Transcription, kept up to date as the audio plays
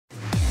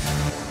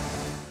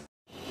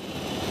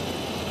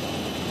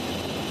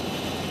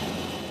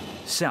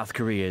South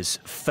Korea's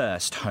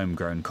first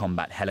homegrown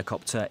combat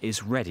helicopter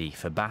is ready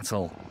for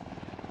battle.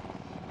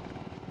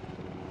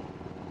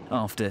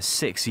 After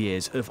 6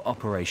 years of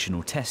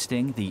operational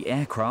testing, the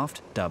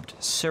aircraft, dubbed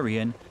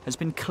Surion, has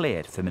been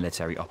cleared for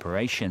military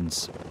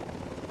operations.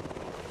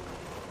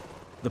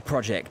 The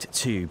project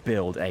to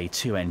build a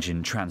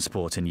two-engine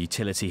transport and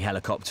utility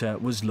helicopter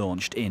was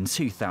launched in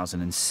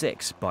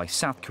 2006 by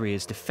South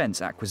Korea's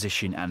Defense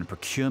Acquisition and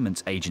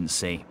Procurement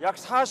Agency.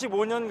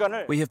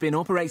 We have been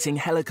operating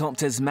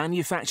helicopters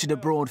manufactured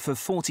abroad for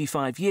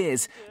 45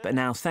 years, but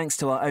now, thanks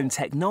to our own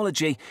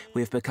technology,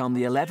 we have become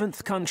the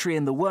 11th country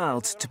in the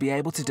world to be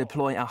able to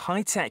deploy a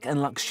high-tech and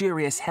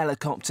luxurious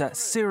helicopter,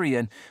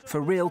 Surion,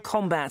 for real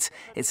combat.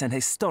 It's an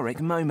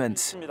historic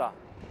moment.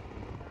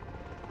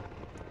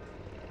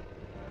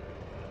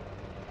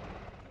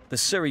 The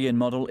Surion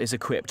model is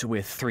equipped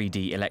with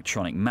 3D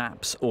electronic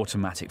maps,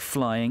 automatic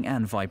flying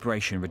and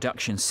vibration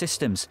reduction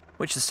systems,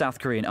 which the South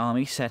Korean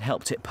Army said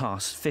helped it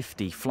pass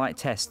 50 flight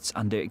tests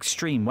under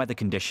extreme weather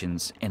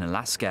conditions in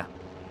Alaska.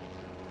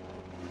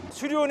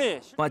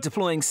 By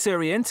deploying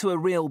Surion to a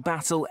real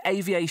battle,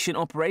 aviation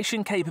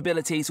operation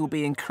capabilities will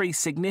be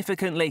increased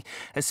significantly,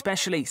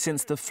 especially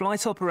since the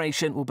flight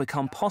operation will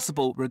become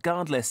possible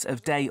regardless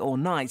of day or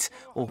night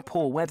or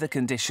poor weather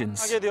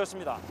conditions.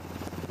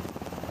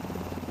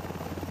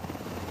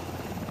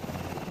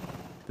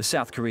 The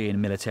South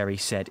Korean military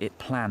said it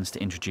plans to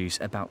introduce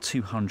about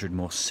 200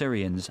 more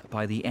Surions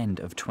by the end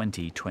of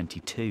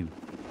 2022.